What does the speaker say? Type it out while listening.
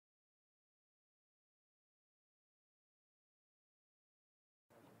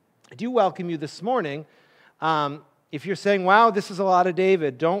I do welcome you this morning. If you're saying, wow, this is a lot of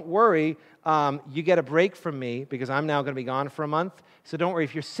David, don't worry. You get a break from me because I'm now going to be gone for a month. So don't worry.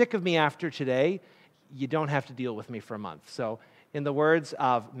 If you're sick of me after today, you don't have to deal with me for a month. So in the words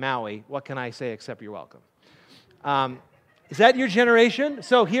of Maui, what can I say except you're welcome? Is that your generation?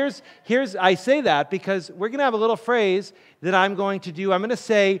 So here's I say that because we're going to have a little phrase that I'm going to do. I'm going to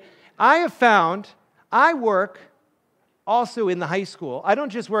say, I work also in the high school. I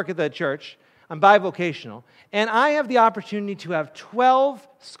don't just work at the church. I'm bivocational. And I have the opportunity to have 12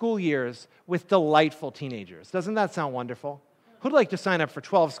 school years with delightful teenagers. Doesn't that sound wonderful? Who'd like to sign up for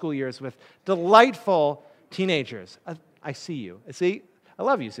 12 school years with delightful teenagers? I see you. See, I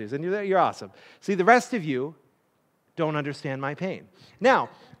love you, Susan. You're awesome. See, the rest of you don't understand my pain. Now,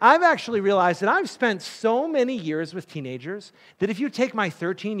 I've actually realized that I've spent so many years with teenagers that if you take my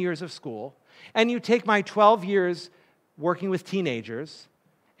 13 years of school and you take my 12 years working with teenagers,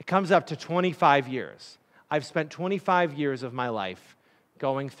 it comes up to 25 years. I've spent 25 years of my life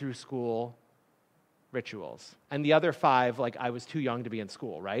going through school rituals. And the other 5, I was too young to be in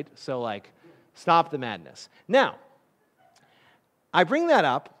school, right? So, stop the madness. Now, I bring that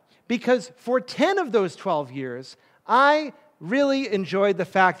up because for 10 of those 12 years, I really enjoyed the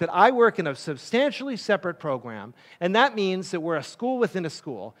fact that I work in a substantially separate program, and that means that we're a school within a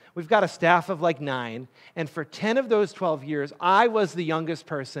school. We've got a staff of 9, and for 10 of those 12 years, I was the youngest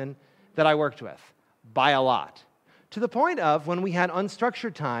person that I worked with, by a lot. To the point of when we had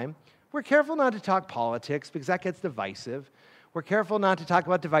unstructured time, we're careful not to talk politics because that gets divisive. We're careful not to talk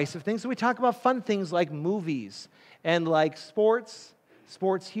about divisive things, so we talk about fun things like movies and sports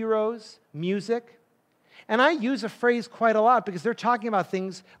heroes, music. And I use a phrase quite a lot because they're talking about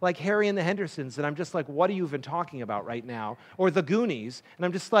things like Harry and the Hendersons, and I'm just like, what are you even talking about right now? Or the Goonies, and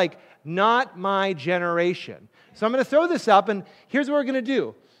I'm just like, not my generation. So I'm going to throw this up, and here's what we're going to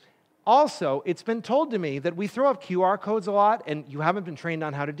do. Also, it's been told to me that we throw up QR codes a lot, and you haven't been trained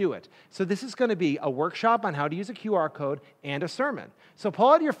on how to do it. So this is going to be a workshop on how to use a QR code and a sermon. So pull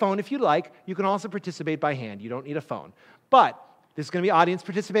out your phone if you'd like. You can also participate by hand. You don't need a phone. But this is going to be audience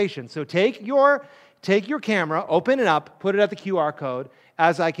participation. So take your camera, open it up, put it at the QR code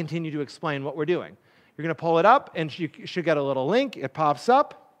as I continue to explain what we're doing. You're going to pull it up, and you should get a little link. It pops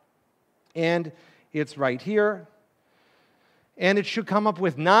up, and it's right here. And it should come up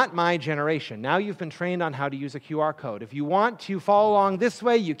with not my generation. Now you've been trained on how to use a QR code. If you want to follow along this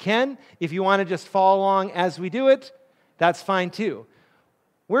way, you can. If you want to just follow along as we do it, that's fine too.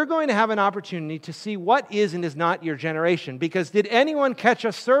 We're going to have an opportunity to see what is and is not your generation. Because did anyone catch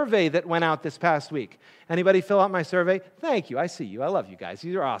a survey that went out this past week? Anybody fill out my survey? Thank you. I see you. I love you guys.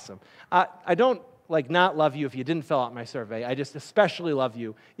 You're awesome. I don't not love you if you didn't fill out my survey. I just especially love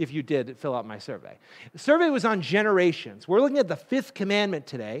you if you did fill out my survey. The survey was on generations. We're looking at the 5th commandment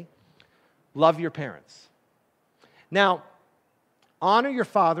today. Love your parents. Now, honor your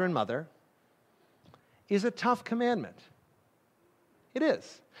father and mother is a tough commandment. It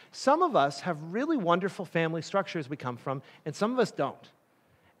is. Some of us have really wonderful family structures we come from, and some of us don't.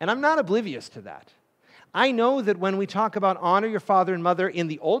 And I'm not oblivious to that. I know that when we talk about honor your father and mother in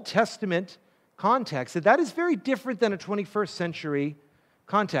the Old Testament context, that is very different than a 21st century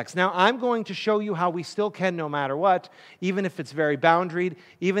context. Now, I'm going to show you how we still can no matter what, even if it's very boundaried,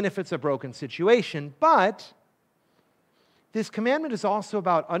 even if it's a broken situation. But this commandment is also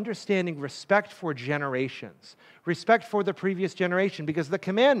about understanding respect for generations, respect for the previous generation, because the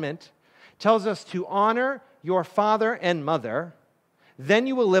commandment tells us to honor your father and mother, then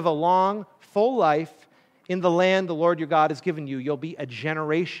you will live a long, full life in the land the Lord your God has given you. You'll be a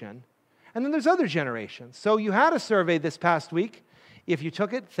generation. And then there's other generations. So you had a survey this past week. If you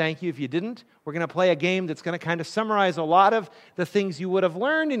took it, thank you. If you didn't, we're going to play a game that's going to kind of summarize a lot of the things you would have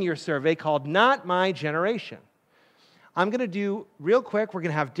learned in your survey called Not My Generation. I'm going to do real quick. We're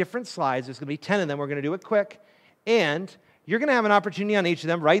going to have different slides. There's going to be 10 of them. We're going to do it quick. And you're going to have an opportunity on each of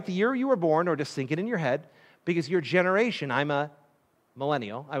them. Write the year you were born or just think it in your head because your generation, I'm a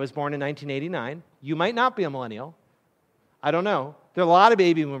millennial. I was born in 1989. You might not be a millennial. I don't know. There are a lot of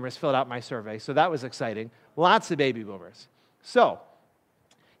baby boomers filled out my survey, so that was exciting. Lots of baby boomers. So,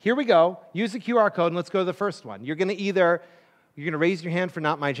 here we go. Use the QR code, and let's go to the first one. You're going to raise your hand for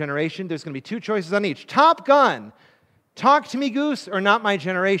Not My Generation. There's going to be 2 choices on each. Top Gun, Talk to Me Goose, or Not My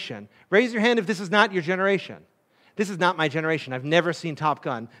Generation. Raise your hand if this is not your generation. This is not my generation. I've never seen Top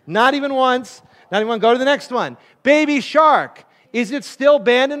Gun. Not even once. Not even one. Go to the next one. Baby Shark. Is it still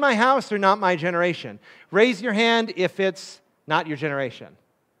banned in my house or not my generation? Raise your hand if it's not your generation.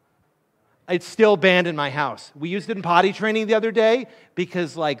 It's still banned in my house. We used it in potty training the other day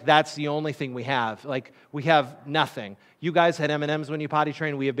because, like, that's the only thing we have. Like, we have nothing. You guys had M&Ms when you potty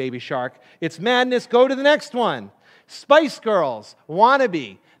trained. We have Baby Shark. It's madness. Go to the next one. Spice Girls,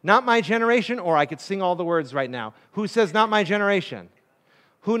 Wannabe, Not My Generation, or I could sing all the words right now. Who says Not My Generation?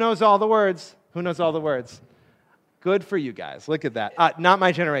 Who knows all the words? Who knows all the words? Good for you guys. Look at that. Not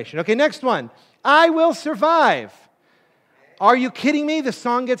My Generation. Okay, next one. I Will Survive. Are you kidding me? The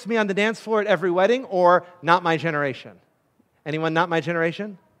song gets me on the dance floor at every wedding, or Not My Generation. Anyone Not My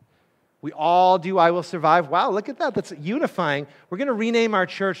Generation? We all do I Will Survive. Wow, look at that. That's unifying. We're going to rename our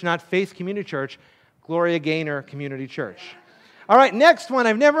church, not Faith Community Church, Gloria Gaynor Community Church. All right, next one.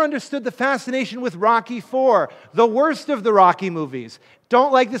 I've never understood the fascination with Rocky IV, the worst of the Rocky movies.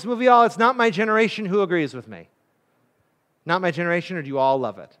 Don't like this movie at all. It's not my generation. Who agrees with me? Not my generation, or do you all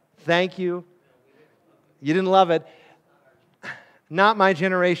love it? Thank you. You didn't love it. Not my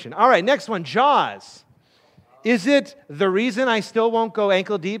generation. All right, next one, Jaws. Is it the reason I still won't go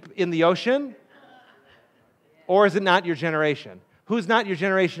ankle deep in the ocean? Or is it not your generation? Who's not your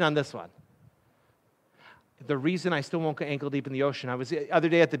generation on this one? The reason I still won't go ankle deep in the ocean. I was the other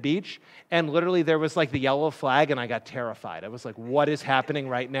day at the beach, and literally there was like the yellow flag, and I got terrified. I was like, what is happening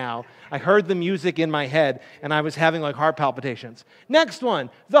right now? I heard the music in my head, and I was having like heart palpitations. Next one,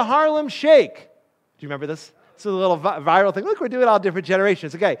 the Harlem Shake. Do you remember this? It's a little viral thing. Look, we're doing all different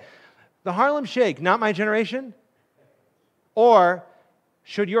generations. Okay, the Harlem Shake, not my generation? Or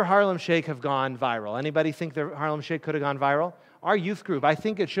should your Harlem Shake have gone viral? Anybody think the Harlem Shake could have gone viral? Our youth group, I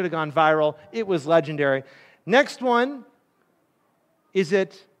think it should have gone viral. It was legendary. Next one, is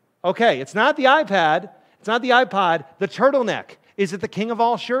it, okay, it's not the iPad, it's not the iPod, the turtleneck. Is it the king of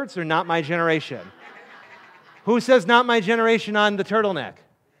all shirts or not my generation? Who says not my generation on the turtleneck?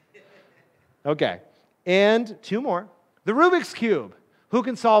 Okay. And two more. The Rubik's Cube. Who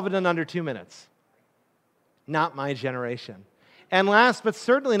can solve it in under 2 minutes? Not my generation. And last but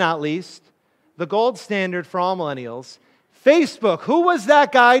certainly not least, the gold standard for all millennials, Facebook. Who was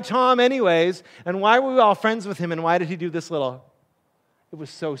that guy, Tom, anyways? And why were we all friends with him? And why did he do this little? It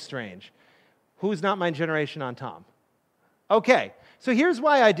was so strange. Who's not my generation on Tom? Okay, so here's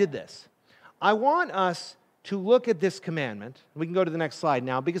why I did this. I want us to look at this commandment. We can go to the next slide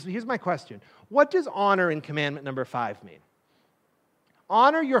now, because here's my question. What does honor in commandment number 5 mean?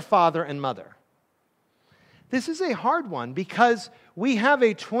 Honor your father and mother. This is a hard one because we have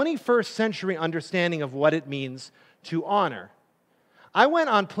a 21st century understanding of what it means to honor. I went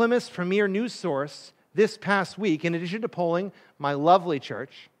on Plymouth's premier news source this past week, in addition to polling my lovely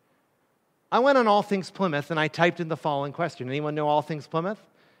church. I went on All Things Plymouth and I typed in the following question. Anyone know All Things Plymouth?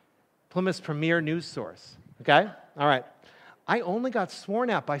 Plymouth's premier news source. Okay? All right. I only got sworn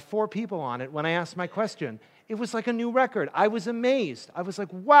at by 4 people on it when I asked my question. It was like a new record. I was amazed. I was like,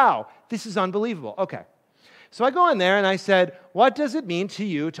 wow, this is unbelievable. Okay. So I go in there and I said, what does it mean to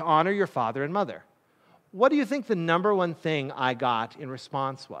you to honor your father and mother? What do you think the number one thing I got in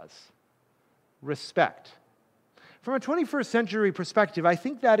response was? Respect. From a 21st century perspective, I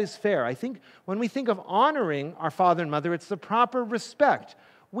think that is fair. I think when we think of honoring our father and mother, it's the proper respect.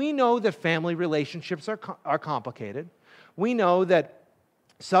 We know that family relationships are complicated. We know that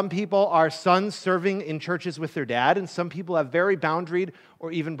some people are sons serving in churches with their dad, and some people have very boundaried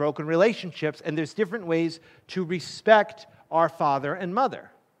or even broken relationships, and there's different ways to respect our father and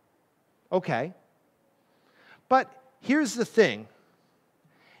mother. Okay. But here's the thing.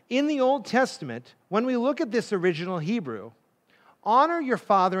 In the Old Testament, when we look at this original Hebrew, honor your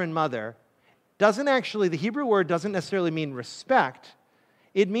father and mother the Hebrew word doesn't necessarily mean respect.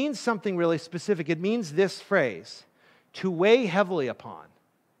 It means something really specific. It means this phrase, to weigh heavily upon,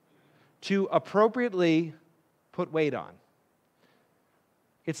 to appropriately put weight on.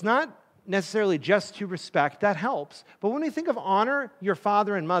 It's not necessarily just to respect, that helps. But when we think of honor your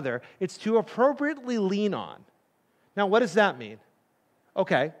father and mother, it's to appropriately lean on. Now, what does that mean?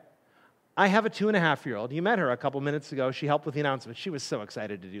 Okay, I have a 2.5-year-old. You met her a couple minutes ago. She helped with the announcement. She was so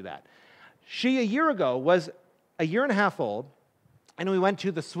excited to do that. She, a year ago, was a 1.5 years old, and we went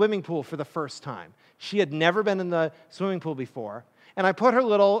to the swimming pool for the first time. She had never been in the swimming pool before, and I put her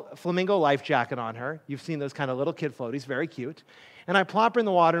little flamingo life jacket on her. You've seen those kind of little kid floaties, very cute. And I plop her in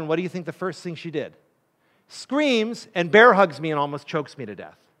the water, and what do you think the first thing she did? Screams and bear hugs me and almost chokes me to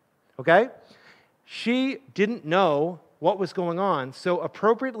death. Okay? She didn't know what was going on, so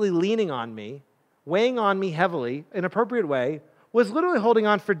appropriately leaning on me, weighing on me heavily, in an appropriate way, was literally holding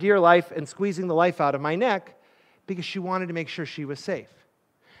on for dear life and squeezing the life out of my neck because she wanted to make sure she was safe.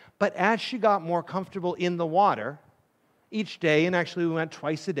 But as she got more comfortable in the water each day, and actually we went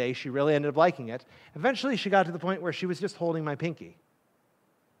twice a day, she really ended up liking it. Eventually she got to the point where she was just holding my pinky.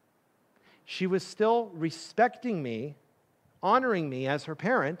 she was still respecting me, honoring me as her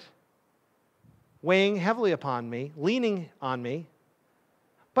parent, weighing heavily upon me, leaning on me,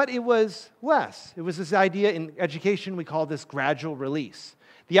 but it was less. It was this idea in education, we call this gradual release.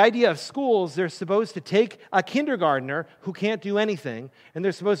 The idea of schools, they're supposed to take a kindergartner who can't do anything, and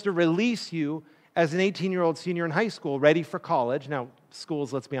they're supposed to release you as an 18-year-old senior in high school, ready for college. Now,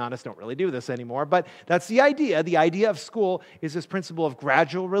 schools, let's be honest, don't really do this anymore, but that's the idea. The idea of school is this principle of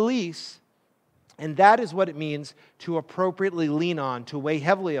gradual release, and that is what it means to appropriately lean on, to weigh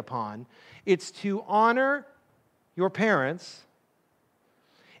heavily upon. It's to honor your parents,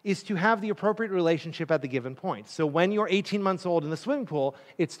 is to have the appropriate relationship at the given point. So when you're 18 months old in the swimming pool,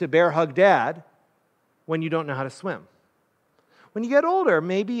 it's to bear hug dad when you don't know how to swim. When you get older,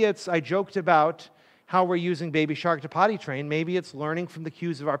 maybe it's, I joked about how we're using Baby Shark to potty train. Maybe it's learning from the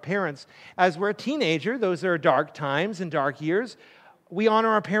cues of our parents. As we're a teenager, those are dark times and dark years. We honor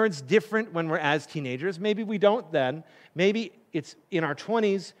our parents different when we're as teenagers. Maybe we don't then. Maybe it's in our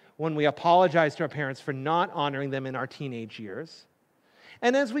 20s when we apologize to our parents for not honoring them in our teenage years.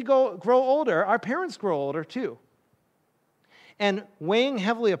 And as we grow older, our parents grow older too. And weighing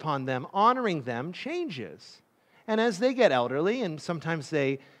heavily upon them, honoring them, changes. And as they get elderly, and sometimes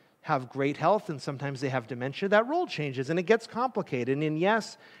they have great health, and sometimes they have dementia, that role changes, and it gets complicated. And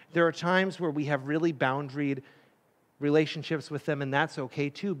yes, there are times where we have really boundaried relationships with them, and that's okay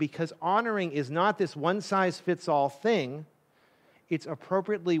too, because honoring is not this one-size-fits-all thing. It's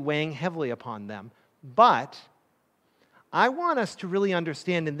appropriately weighing heavily upon them. But I want us to really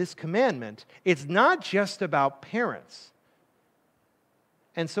understand in this commandment, it's not just about parents.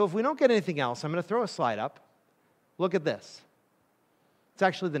 And so if we don't get anything else, I'm going to throw a slide up. Look at this. It's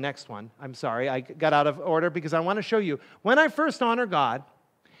actually the next one. I'm sorry, I got out of order because I want to show you. When I first honor God,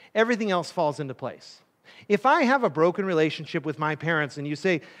 everything else falls into place. If I have a broken relationship with my parents and you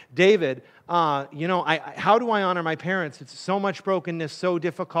say, David, how do I honor my parents? It's so much brokenness, so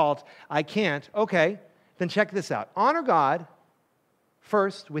difficult, I can't. Okay, then check this out. Honor God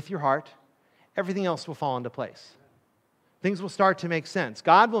first with your heart. Everything else will fall into place. Things will start to make sense.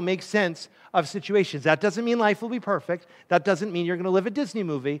 God will make sense of situations. That doesn't mean life will be perfect. That doesn't mean you're going to live a Disney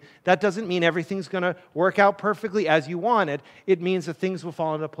movie. That doesn't mean everything's going to work out perfectly as you want it. It means that things will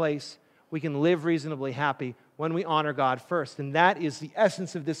fall into place. We can live reasonably happy when we honor God first. And that is the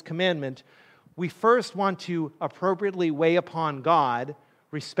essence of this commandment. We first want to appropriately weigh upon God,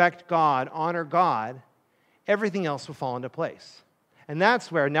 respect God, honor God. Everything else will fall into place. And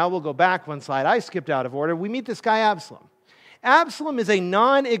that's where, now we'll go back one slide. I skipped out of order. We meet this guy Absalom. Absalom is a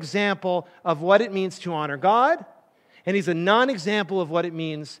non-example of what it means to honor God, and he's a non-example of what it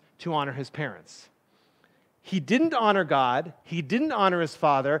means to honor his parents. He didn't honor God, he didn't honor his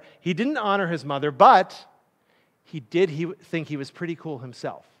father, he didn't honor his mother, but he think he was pretty cool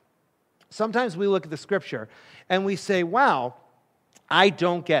himself. Sometimes we look at the scripture and we say, wow, I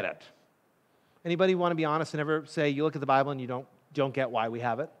don't get it. Anybody want to be honest and ever say you look at the Bible and you don't get why we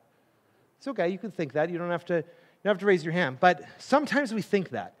have it? It's okay, you can think that. You don't have to raise your hand. But sometimes we think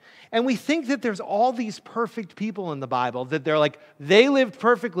that. And we think that there's all these perfect people in the Bible, that they're like, they lived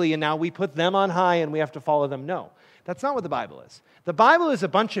perfectly and now we put them on high and we have to follow them. No, that's not what the Bible is. The Bible is a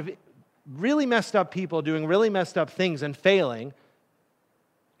bunch of really messed up people doing really messed up things and failing.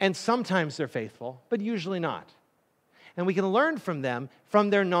 And sometimes they're faithful, but usually not. And we can learn from them, from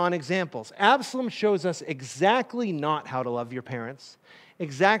their non-examples. Absalom shows us exactly not how to love your parents,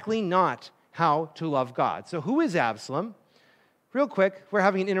 exactly not how to love God. So who is Absalom? Real quick, we're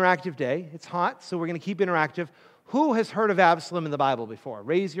having an interactive day. It's hot, so we're going to keep interactive. Who has heard of Absalom in the Bible before?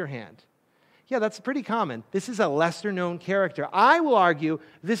 Raise your hand. Yeah, that's pretty common. This is a lesser-known character. I will argue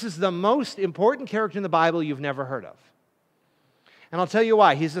this is the most important character in the Bible you've never heard of. And I'll tell you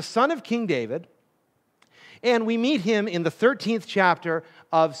why. He's the son of King David, and we meet him in the 13th chapter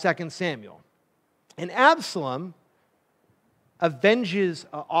of 2 Samuel. And Absalom avenges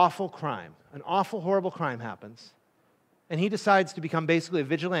an awful crime. An awful, horrible crime happens, and he decides to become basically a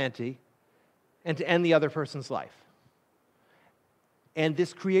vigilante and to end the other person's life. And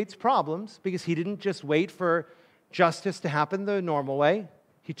this creates problems because he didn't just wait for justice to happen the normal way.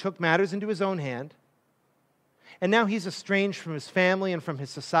 He took matters into his own hand. And now he's estranged from his family and from his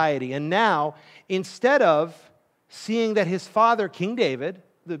society. And now, instead of seeing that his father, King David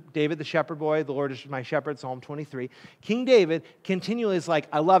the shepherd boy, the Lord is my shepherd, Psalm 23. King David continually is like,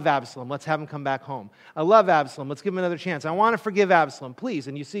 I love Absalom, let's have him come back home. I love Absalom, let's give him another chance. I want to forgive Absalom, please.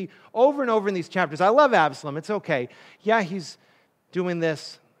 And you see over and over in these chapters, I love Absalom, it's okay. Yeah, he's doing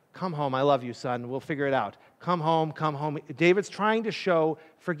this. Come home, I love you, son, we'll figure it out. Come home, come home. David's trying to show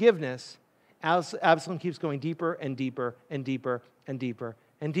forgiveness. Absalom keeps going deeper and deeper and deeper and deeper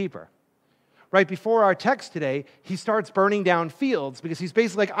and deeper. right before our text today, he starts burning down fields because he's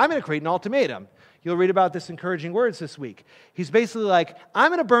basically like, I'm going to create an ultimatum. You'll read about this encouraging words this week. He's basically like, I'm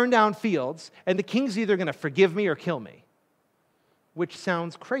going to burn down fields, and the king's either going to forgive me or kill me, which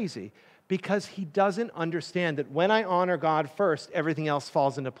sounds crazy because he doesn't understand that when I honor God first, everything else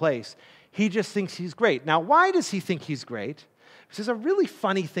falls into place. He just thinks he's great. Now, why does he think he's great? This is a really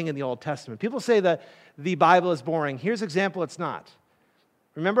funny thing in the Old Testament. People say that the Bible is boring. Here's an example it's not.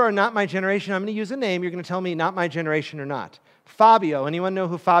 Remember our Not My Generation? I'm going to use a name. You're going to tell me not my generation or not. Fabio. Anyone know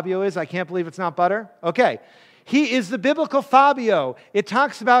who Fabio is? I can't believe it's not butter. Okay. He is the biblical Fabio. It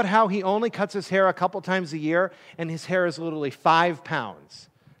talks about how he only cuts his hair a couple times a year, and his hair is literally 5 pounds.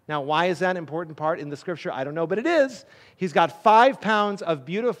 Now, why is that an important part in the scripture? I don't know, but it is. He's got 5 pounds of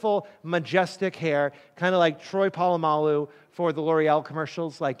beautiful, majestic hair, kind of like Troy Polamalu for the L'Oreal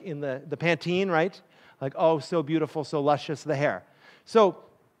commercials, like in the Pantene, right? Like, oh, so beautiful, so luscious, the hair. So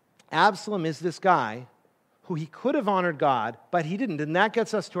Absalom is this guy who he could have honored God, but he didn't. And that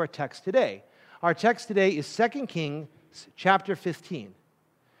gets us to our text today. Our text today is 2 Kings chapter 15.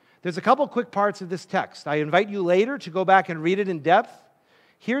 There's a couple quick parts of this text. I invite you later to go back and read it in depth.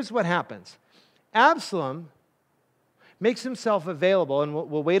 Here's what happens. Absalom makes himself available, and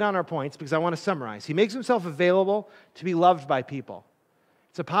we'll wait on our points because I want to summarize. He makes himself available to be loved by people.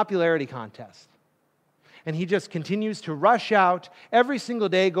 It's a popularity contest. And he just continues to rush out every single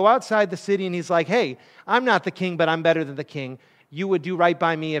day, go outside the city, and he's like, hey, I'm not the king, but I'm better than the king. You would do right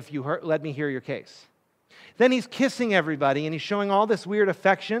by me if you let me hear your case. Then he's kissing everybody, and he's showing all this weird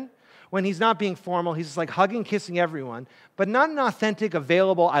affection. When he's not being formal, he's just like hugging, kissing everyone, but not an authentic,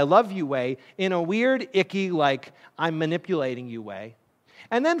 available, I love you way, in a weird, icky, like, I'm manipulating you way.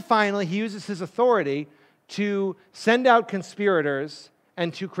 And then finally, he uses his authority to send out conspirators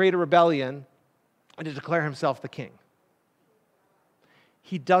and to create a rebellion and to declare himself the king.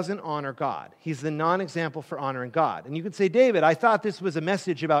 He doesn't honor God. He's the non-example for honoring God. And you could say, David, I thought this was a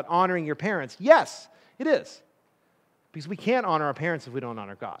message about honoring your parents. Yes, it is. Because we can't honor our parents if we don't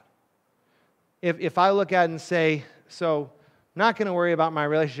honor God. If I look at it and say, so I'm not going to worry about my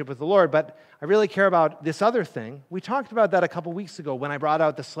relationship with the Lord, but I really care about this other thing. We talked about that a couple weeks ago when I brought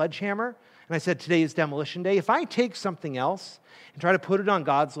out the sledgehammer, and I said today is demolition day. If I take something else and try to put it on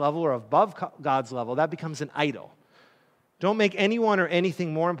God's level or above God's level, that becomes an idol. Don't make anyone or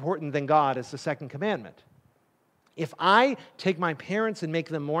anything more important than God is the second commandment. If I take my parents and make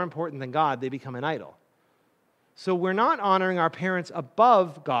them more important than God, they become an idol. So we're not honoring our parents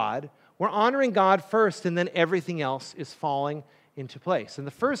above God. We're honoring God first, and then everything else is falling into place. And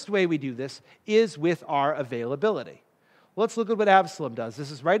the first way we do this is with our availability. Let's look at what Absalom does.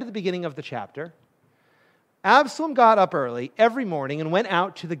 This is right at the beginning of the chapter. Absalom got up early every morning and went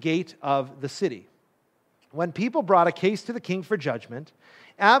out to the gate of the city. When people brought a case to the king for judgment,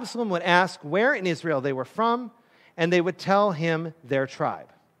 Absalom would ask where in Israel they were from, and they would tell him their tribe.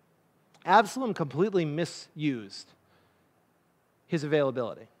 Absalom completely misused his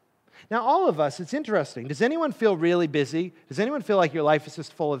availability. Now, all of us, it's interesting. Does anyone feel really busy? Does anyone feel like your life is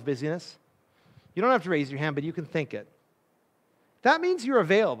just full of busyness? You don't have to raise your hand, but you can think it. That means you're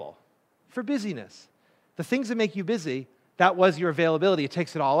available for busyness. The things that make you busy, that was your availability. It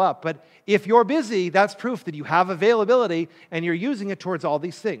takes it all up. But if you're busy, that's proof that you have availability and you're using it towards all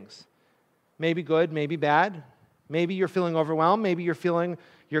these things. Maybe good, maybe bad. Maybe you're feeling overwhelmed. Maybe you're feeling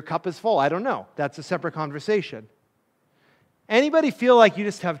your cup is full. I don't know. That's a separate conversation. Anybody feel like you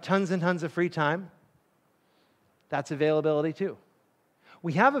just have tons and tons of free time? That's availability too.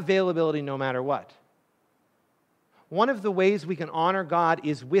 We have availability no matter what. One of the ways we can honor God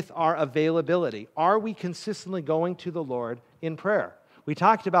is with our availability. Are we consistently going to the Lord in prayer? We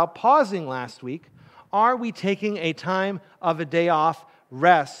talked about pausing last week. Are we taking a time of a day off,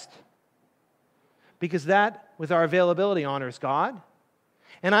 rest? Because that, with our availability, honors God.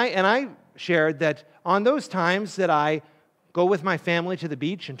 And I shared that on those times that I go with my family to the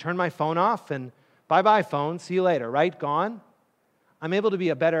beach and turn my phone off and bye-bye phone, see you later, right? Gone. I'm able to be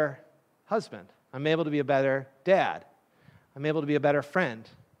a better husband. I'm able to be a better dad. I'm able to be a better friend.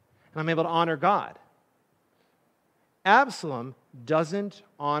 And I'm able to honor God. Absalom doesn't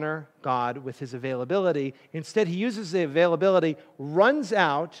honor God with his availability. Instead, he uses the availability, runs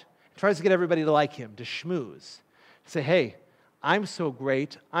out, tries to get everybody to like him, to schmooze. To say, hey, I'm so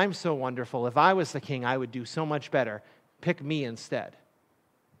great. I'm so wonderful. If I was the king, I would do so much better. Pick me instead.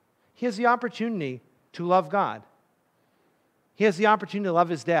 He has the opportunity to love God. He has the opportunity to love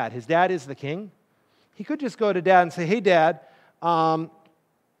his dad. His dad is the king. He could just go to dad and say, hey, Dad,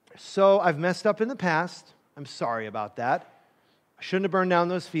 so I've messed up in the past. I'm sorry about that. I shouldn't have burned down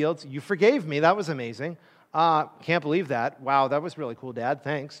those fields. You forgave me. That was amazing. Can't believe that. Wow, that was really cool, Dad.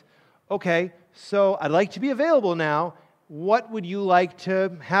 Thanks. Okay, so I'd like to be available now. What would you like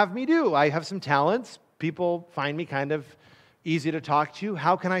to have me do? I have some talents. People find me kind of easy to talk to.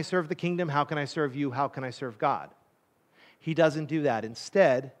 How can I serve the kingdom? How can I serve you? How can I serve God? He doesn't do that.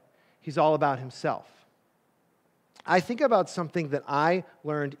 Instead, he's all about himself. I think about something that I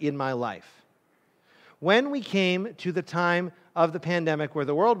learned in my life. When we came to the time of the pandemic where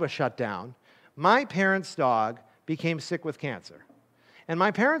the world was shut down, my parents' dog became sick with cancer. And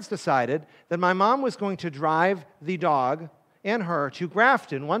my parents decided that my mom was going to drive the dog and her to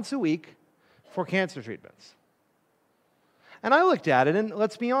Grafton once a week for cancer treatments. And I looked at it, and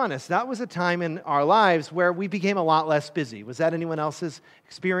let's be honest, that was a time in our lives where we became a lot less busy. Was that anyone else's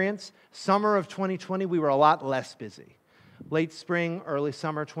experience? Summer of 2020, we were a lot less busy. Late spring, early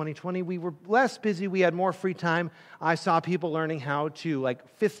summer 2020, we were less busy. We had more free time. I saw people learning how to,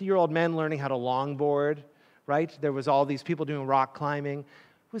 like 50-year-old men learning how to longboard, right? There was all these people doing rock climbing.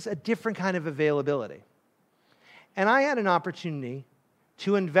 It was a different kind of availability. And I had an opportunity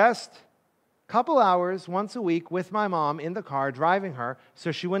to invest couple hours once a week with my mom in the car, driving her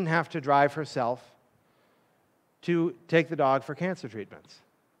so she wouldn't have to drive herself to take the dog for cancer treatments.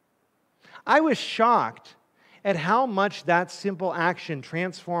 I was shocked at how much that simple action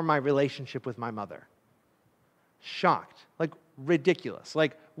transformed my relationship with my mother. Shocked. Like, ridiculous.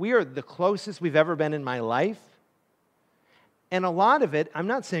 Like, we are the closest we've ever been in my life. And a lot of it, I'm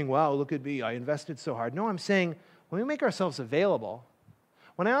not saying, wow, look at me, I invested so hard. No, I'm saying, when we make ourselves available,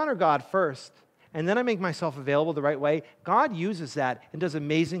 when I honor God first, and then I make myself available the right way, God uses that and does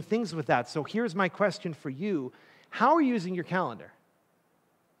amazing things with that. So here's my question for you. How are you using your calendar?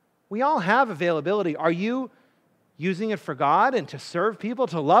 We all have availability. Are you using it for God and to serve people,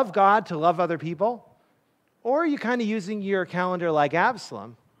 to love God, to love other people? Or are you kind of using your calendar like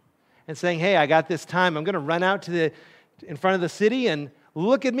Absalom and saying, hey, I got this time. I'm going to run out in front of the city and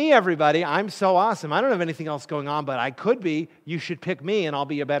look at me, everybody. I'm so awesome. I don't have anything else going on, but I could be. You should pick me, and I'll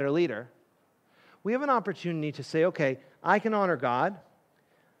be a better leader. We have an opportunity to say, okay, I can honor God.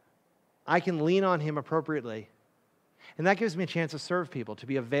 I can lean on him appropriately. And that gives me a chance to serve people, to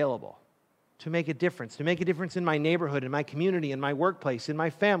be available, to make a difference in my neighborhood, in my community, in my workplace, in my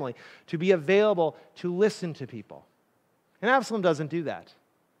family, to be available to listen to people. And Absalom doesn't do that.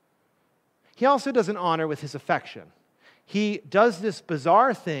 He also doesn't honor with his affection. He does this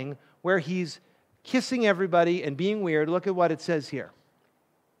bizarre thing where he's kissing everybody and being weird. Look at what it says here.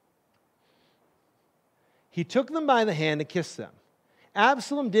 He took them by the hand and kissed them.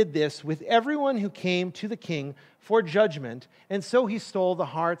 Absalom did this with everyone who came to the king for judgment, and so he stole the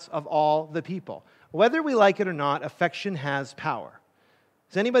hearts of all the people. Whether we like it or not, affection has power.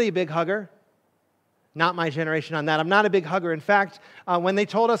 Is anybody a big hugger? Not my generation on that. I'm not a big hugger. In fact, when they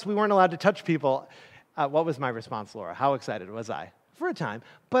told us we weren't allowed to touch people, what was my response, Laura? How excited was I? For a time.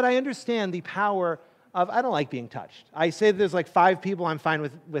 But I understand the power of, I don't like being touched. I say there's like 5 people I'm fine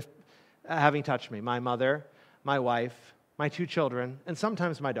with having touched me. My mother, my wife, my 2 children, and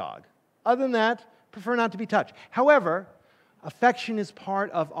sometimes my dog. Other than that, prefer not to be touched. However, affection is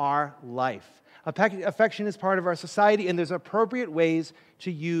part of our life. Affection is part of our society, and there's appropriate ways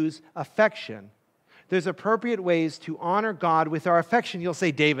to use affection. There's appropriate ways to honor God with our affection. You'll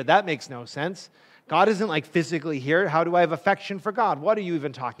say, David, that makes no sense. God isn't like physically here. How do I have affection for God? What are you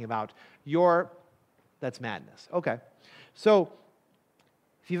even talking about? That's madness. Okay. So,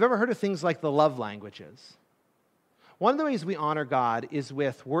 if you've ever heard of things like the love languages, one of the ways we honor God is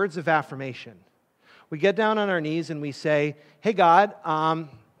with words of affirmation. We get down on our knees and we say, hey God,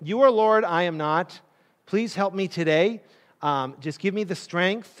 you are Lord, I am not. Please help me today. Just give me the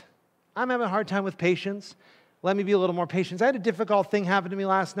strength. I'm having a hard time with patience. Let me be a little more patient. I had a difficult thing happen to me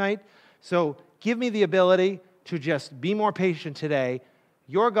last night, so give me the ability to just be more patient today.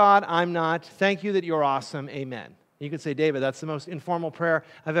 You're God, I'm not. Thank you that you're awesome. Amen. You could say, David, that's the most informal prayer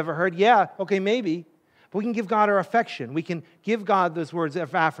I've ever heard. Yeah, okay, maybe. But we can give God our affection. We can give God those words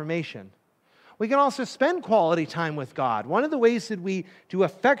of affirmation. We can also spend quality time with God. One of the ways that we do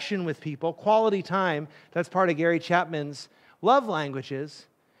affection with people, quality time, that's part of Gary Chapman's love languages,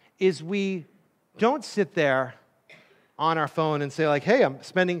 is we don't sit there on our phone and say like, hey, I'm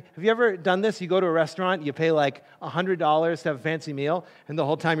spending, have you ever done this? You go to a restaurant, you pay like $100 to have a fancy meal, and the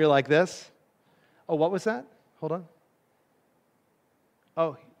whole time you're like this. Oh, what was that? Hold on.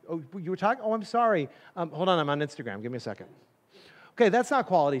 Oh, you were talking? Oh, I'm sorry. Hold on, I'm on Instagram. Give me a second. Okay, that's not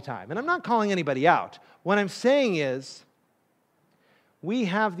quality time. And I'm not calling anybody out. What I'm saying is we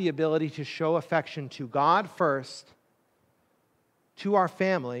have the ability to show affection to God first, to our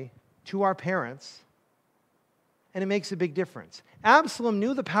family, to our parents, and it makes a big difference. Absalom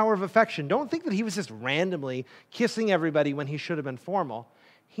knew the power of affection. Don't think that he was just randomly kissing everybody when he should have been formal.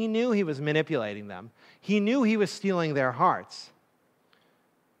 He knew he was manipulating them. He knew he was stealing their hearts.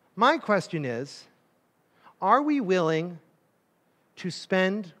 My question is, are we willing to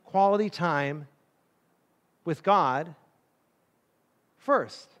spend quality time with God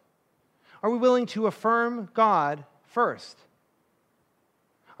first? Are we willing to affirm God first?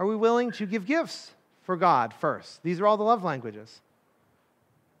 Are we willing to give gifts for God first? These are all the love languages.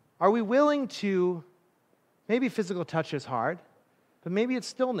 Are we willing to, maybe physical touch is hard, but maybe it's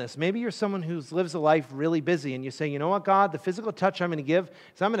stillness. Maybe you're someone who lives a life really busy and you say, you know what, God, the physical touch I'm going to give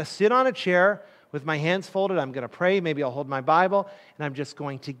is I'm going to sit on a chair with my hands folded. I'm going to pray. Maybe I'll hold my Bible, and I'm just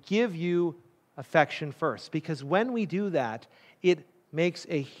going to give you affection first. Because when we do that, it makes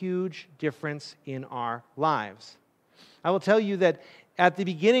a huge difference in our lives. I will tell you that at the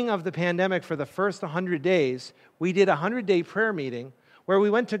beginning of the pandemic, for the first 100 days, we did a 100-day prayer meeting where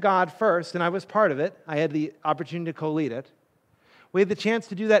we went to God first, and I was part of it. I had the opportunity to co-lead it. We had the chance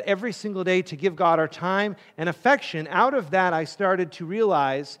to do that every single day to give God our time and affection. Out of that, I started to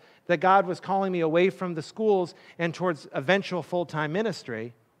realize that God was calling me away from the schools and towards eventual full-time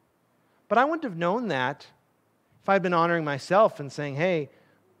ministry. But I wouldn't have known that if I'd been honoring myself and saying, hey,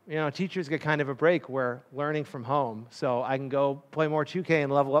 teachers get kind of a break. We're learning from home, so I can go play more 2K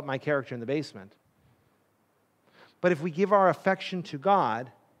and level up my character in the basement. But if we give our affection to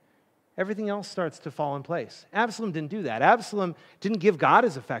God, everything else starts to fall in place. Absalom didn't do that. Absalom didn't give God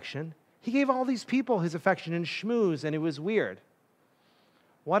his affection. He gave all these people his affection and schmooze, and it was weird.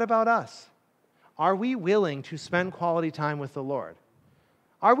 What about us? Are we willing to spend quality time with the Lord?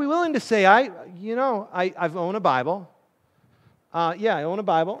 Are we willing to say, I've owned a Bible. I own a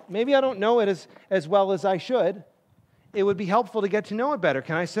Bible. Maybe I don't know it as well as I should. It would be helpful to get to know it better.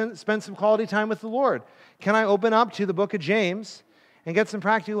 Can I spend some quality time with the Lord? Can I open up to the book of James and get some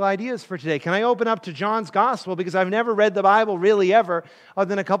practical ideas for today? Can I open up to John's Gospel? Because I've never read the Bible really ever, other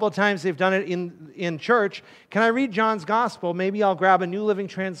than a couple of times they've done it in church. Can I read John's Gospel? Maybe I'll grab a New Living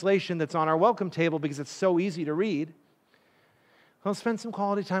Translation that's on our welcome table because it's so easy to read. I'll spend some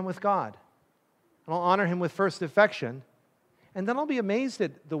quality time with God. And I'll honor Him with first affection. And then I'll be amazed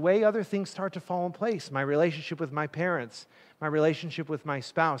at the way other things start to fall in place. My relationship with my parents, my relationship with my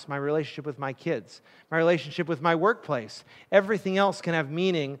spouse, my relationship with my kids, my relationship with my workplace. Everything else can have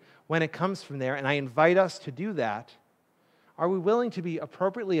meaning when it comes from there, and I invite us to do that. Are we willing to be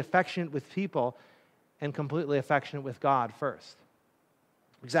appropriately affectionate with people and completely affectionate with God first?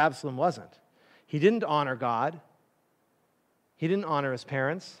 Because Absalom wasn't. He didn't honor God. He didn't honor his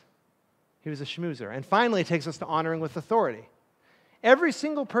parents. He was a schmoozer. And finally, it takes us to honoring with authority. Every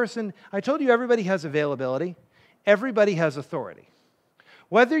single person, I told you everybody has availability. Everybody has authority.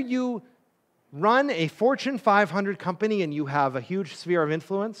 Whether you run a Fortune 500 company and you have a huge sphere of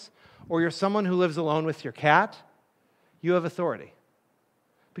influence, or you're someone who lives alone with your cat, you have authority.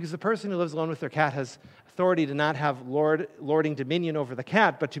 Because the person who lives alone with their cat has authority to not have lording dominion over the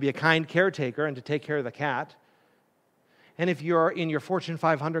cat, but to be a kind caretaker and to take care of the cat. And if you're in your Fortune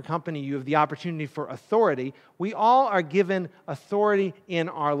 500 company, you have the opportunity for authority. We all are given authority in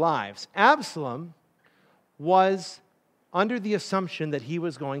our lives. Absalom was under the assumption that he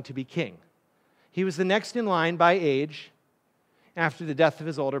was going to be king. He was the next in line by age after the death of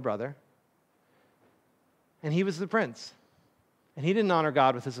his older brother. And he was the prince. And he didn't honor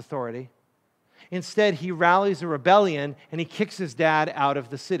God with his authority. Instead, he rallies a rebellion and he kicks his dad out of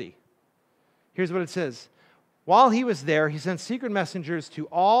the city. Here's what it says. While he was there, he sent secret messengers to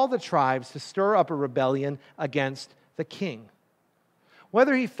all the tribes to stir up a rebellion against the king.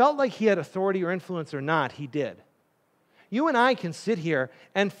 Whether he felt like he had authority or influence or not, he did. You and I can sit here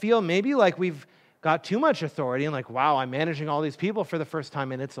and feel maybe like we've got too much authority and like, wow, I'm managing all these people for the first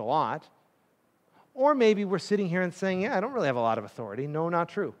time and it's a lot. Or maybe we're sitting here and saying, yeah, I don't really have a lot of authority. No, not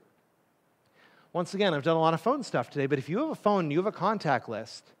true. Once again, I've done a lot of phone stuff today, but if you have a phone, you have a contact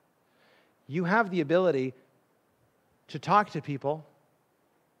list, you have the ability to talk to people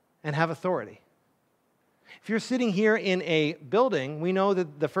and have authority. If you're sitting here in a building, we know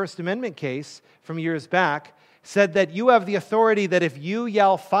that the First Amendment case from years back said that you have the authority that if you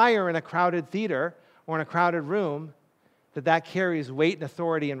yell fire in a crowded theater or in a crowded room, that carries weight and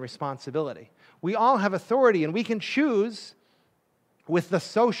authority and responsibility. We all have authority, and we can choose with the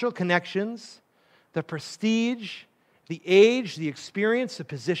social connections, the prestige, the age, the experience, the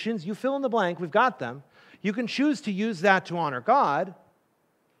positions. You fill in the blank, we've got them. You can choose to use that to honor God,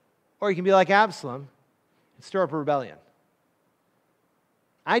 or you can be like Absalom and stir up a rebellion.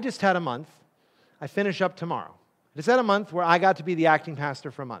 I just had a month. I finish up tomorrow. I just had a month where I got to be the acting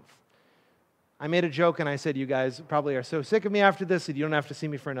pastor for a month. I made a joke and I said, you guys probably are so sick of me after this that you don't have to see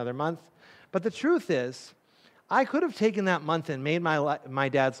me for another month. But the truth is, I could have taken that month and made my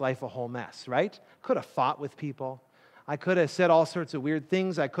dad's life a whole mess, right? Could have fought with people. I could have said all sorts of weird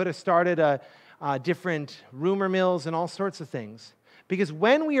things. I could have started different rumor mills and all sorts of things. Because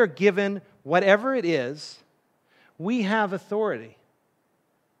when we are given whatever it is, we have authority.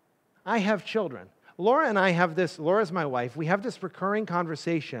 I have children. Laura and I have this, Laura's my wife, we have this recurring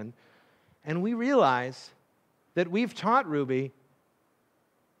conversation, and we realize that we've taught Ruby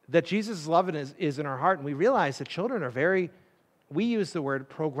that Jesus' love is in our heart, and we realize that children are we use the word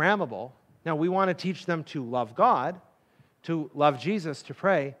programmable. Now, we want to teach them to love God, to love Jesus, to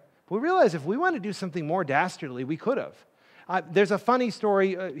pray. But we realize if we want to do something more dastardly, we could have. There's a funny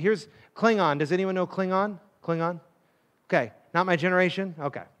story. Here's Klingon. Does anyone know Klingon? Klingon? Okay. Not my generation?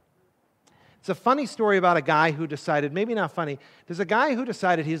 Okay. It's a funny story about a guy who decided, maybe not funny, there's a guy who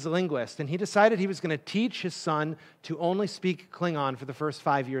decided he's a linguist, and he decided he was going to teach his son to only speak Klingon for the first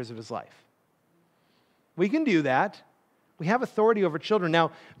 5 years of his life. We can do that. We have authority over children.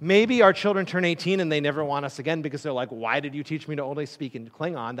 Now, maybe our children turn 18 and they never want us again because they're like, why did you teach me to only speak in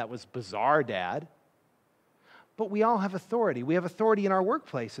Klingon? That was bizarre, Dad. But we all have authority. We have authority in our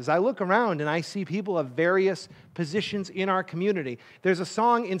workplaces. I look around and I see people of various positions in our community. There's a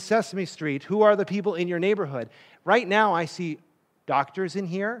song in Sesame Street, "Who are the people in your neighborhood?" Right now I see doctors in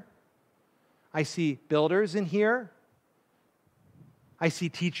here. I see builders in here. I see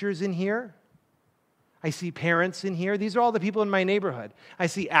teachers in here. I see parents in here. These are all the people in my neighborhood. I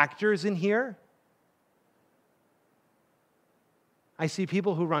see actors in here. I see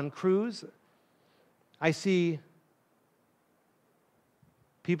people who run crews. I see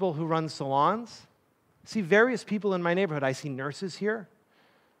people who run salons. I see various people in my neighborhood. I see nurses here.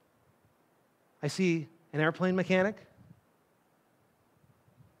 I see an airplane mechanic.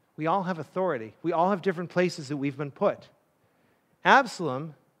 We all have authority. We all have different places that we've been put.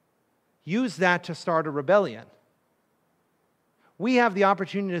 Absalom used that to start a rebellion. We have the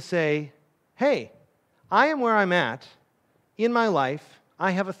opportunity to say, hey, I am where I'm at in my life.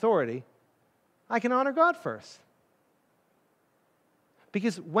 I have authority. I can honor God first.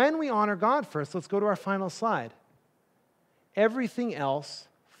 Because when we honor God first, let's go to our final slide, everything else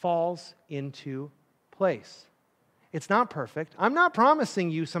falls into place. It's not perfect. I'm not promising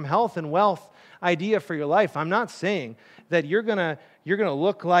you some health and wealth idea for your life. I'm not saying that you're gonna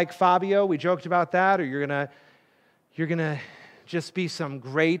look like Fabio. We joked about that, or you're gonna just be some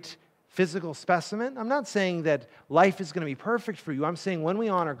great physical specimen. I'm not saying that life is going to be perfect for you. I'm saying when we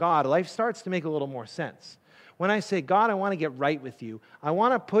honor God, life starts to make a little more sense. When I say, God, I want to get right with you. I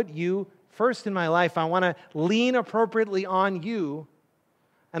want to put you first in my life. I want to lean appropriately on you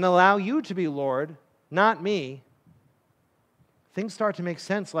and allow you to be Lord, not me. Things start to make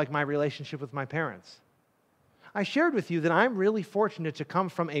sense, like my relationship with my parents. I shared with you that I'm really fortunate to come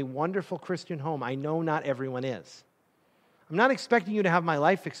from a wonderful Christian home. I know not everyone is. I'm not expecting you to have my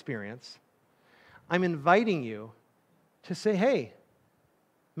life experience. I'm inviting you to say, hey,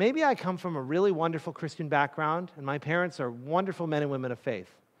 maybe I come from a really wonderful Christian background and my parents are wonderful men and women of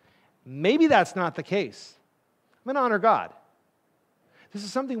faith. Maybe that's not the case. I'm going to honor God. This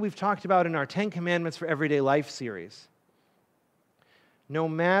is something we've talked about in our 10 Commandments for Everyday Life series. No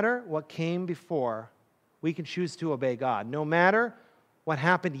matter what came before, we can choose to obey God. No matter what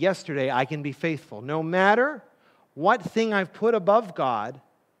happened yesterday, I can be faithful. No matter what thing I've put above God,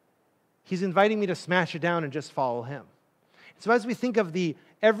 He's inviting me to smash it down and just follow Him. So as we think of the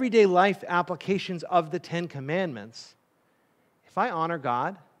everyday life applications of the 10 Commandments, if I honor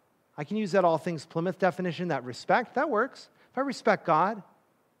God, I can use that All Things Plymouth definition, that respect, that works. If I respect God,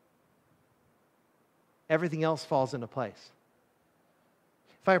 everything else falls into place.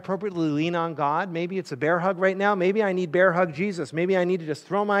 If I appropriately lean on God, maybe it's a bear hug right now. Maybe I need bear hug Jesus. Maybe I need to just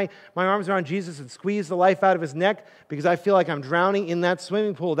throw my arms around Jesus and squeeze the life out of His neck because I feel like I'm drowning in that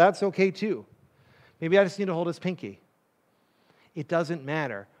swimming pool. That's okay too. Maybe I just need to hold His pinky. It doesn't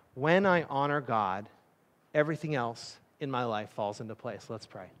matter. When I honor God, everything else in my life falls into place. Let's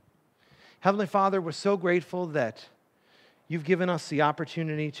pray. Heavenly Father, we're so grateful that You've given us the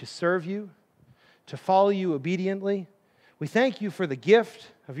opportunity to serve You, to follow You obediently. We thank You for the gift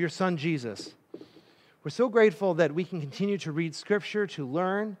of Your Son, Jesus. We're so grateful that we can continue to read Scripture, to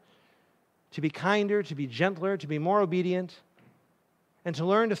learn, to be kinder, to be gentler, to be more obedient, and to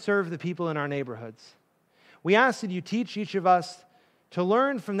learn to serve the people in our neighborhoods. We ask that You teach each of us to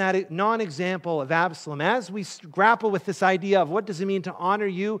learn from that non-example of Absalom as we grapple with this idea of what does it mean to honor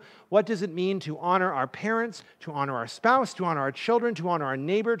You, what does it mean to honor our parents, to honor our spouse, to honor our children, to honor our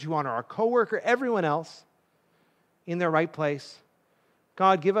neighbor, to honor our coworker, everyone else in their right place.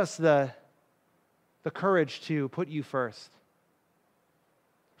 God, give us the courage to put You first.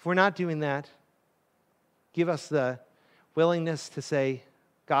 If we're not doing that, Give us the willingness to say,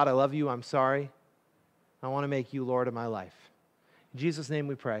 God, I love you, I'm sorry. I want to make you Lord of my life. In Jesus' name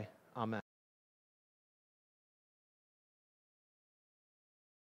we pray. Amen.